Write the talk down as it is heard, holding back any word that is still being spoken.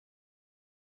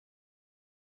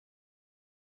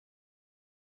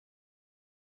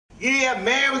Yeah,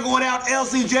 man, we going out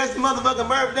LC Jesse motherfucking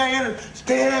birthday and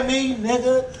stand me,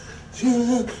 nigga.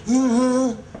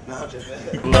 No, I'm just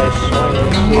bad. Real.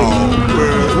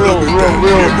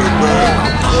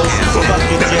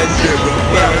 Fucking Jesse.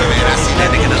 Man, I seen that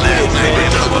nigga the last night,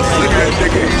 man.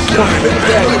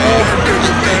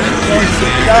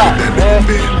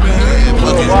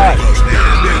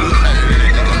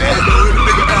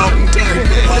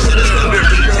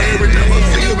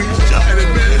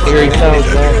 Here he comes,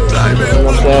 man. You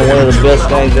know what I'm saying? One of the best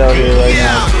things out here right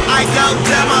now. I go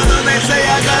tell my little they say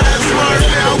I got a smart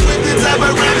now. With the type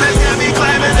of rap that's got me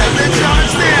climbing up the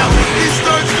charts now. It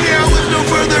starts now with no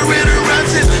further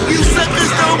interruptions. You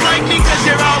suckers don't like me cause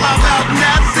you're all about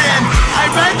nothing. I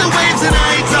ride the waves and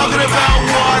I ain't talking about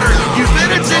water. You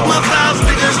better check my files,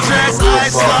 niggas tracks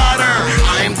I slaughter.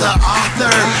 I'm the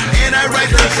author and I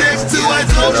write the checks too. I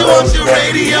told you on your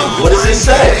radio. What does it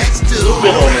say?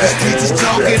 These teachers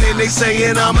talking and they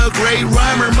saying I'm a great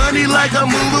rhymer. Money like I'm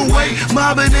moving weight,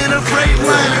 mobbing in a freight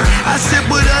liner. I sip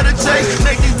without a chase,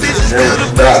 make these bitches feel the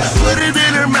bass. Put it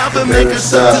in her mouth and make her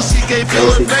suck till she can't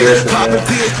feel her face. Pop a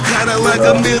bitch, kinda like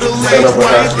a middle-aged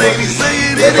white lady.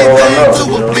 Saying anything to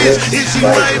a bitch if she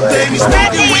might pay me.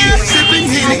 Smoking weed, sipping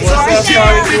Henny, talking shit,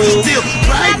 bitches still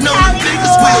riding on the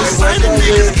niggas' wheels. Signing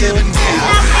niggas giving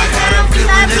deals. I got a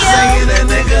feeling they're saying that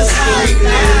niggas hype,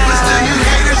 but still you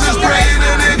haters is praying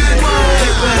that niggas won't.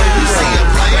 You see a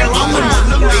player, I'm the one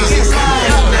to be his life.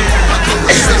 Fuck a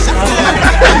recession for a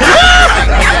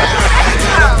I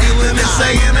got a feeling they're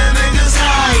saying that niggas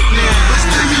hype now, but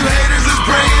still you haters is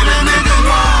praying that niggas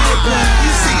won't.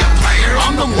 You see a player,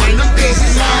 I'm the one to be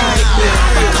his life.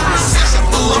 Fuck a recession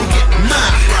fool, I'm getting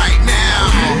money right now.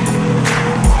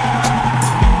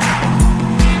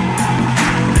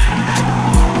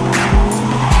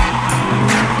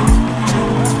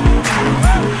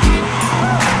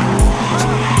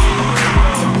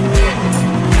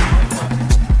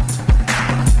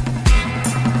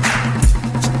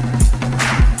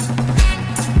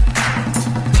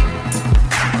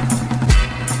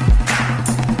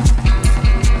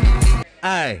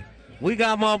 Hey, we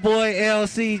got my boy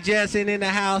LC Jetson in the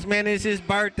house, man. It's his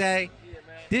birthday.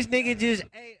 This nigga just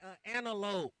ate an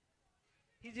antelope.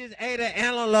 He just ate an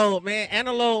antelope, man.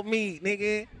 Antelope meat,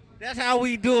 nigga. That's how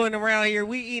we doing around here.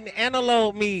 We eating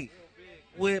antelope meat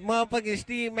with motherfucking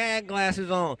Steve Madden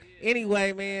glasses on.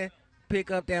 Anyway, man,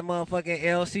 pick up that motherfucking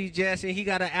LC Jetson. He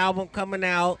got an album coming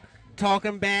out.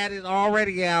 Talking Bad is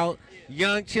already out.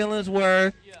 Young Chillin's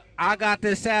Worth. I got the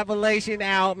Savalation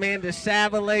out, man. The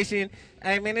Savalation.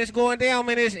 Hey, man, it's going down,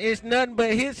 man. It's nothing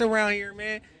but hits around here,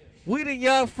 man. We the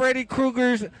young Freddy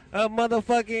Krueger's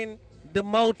motherfucking the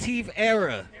Motif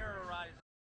era.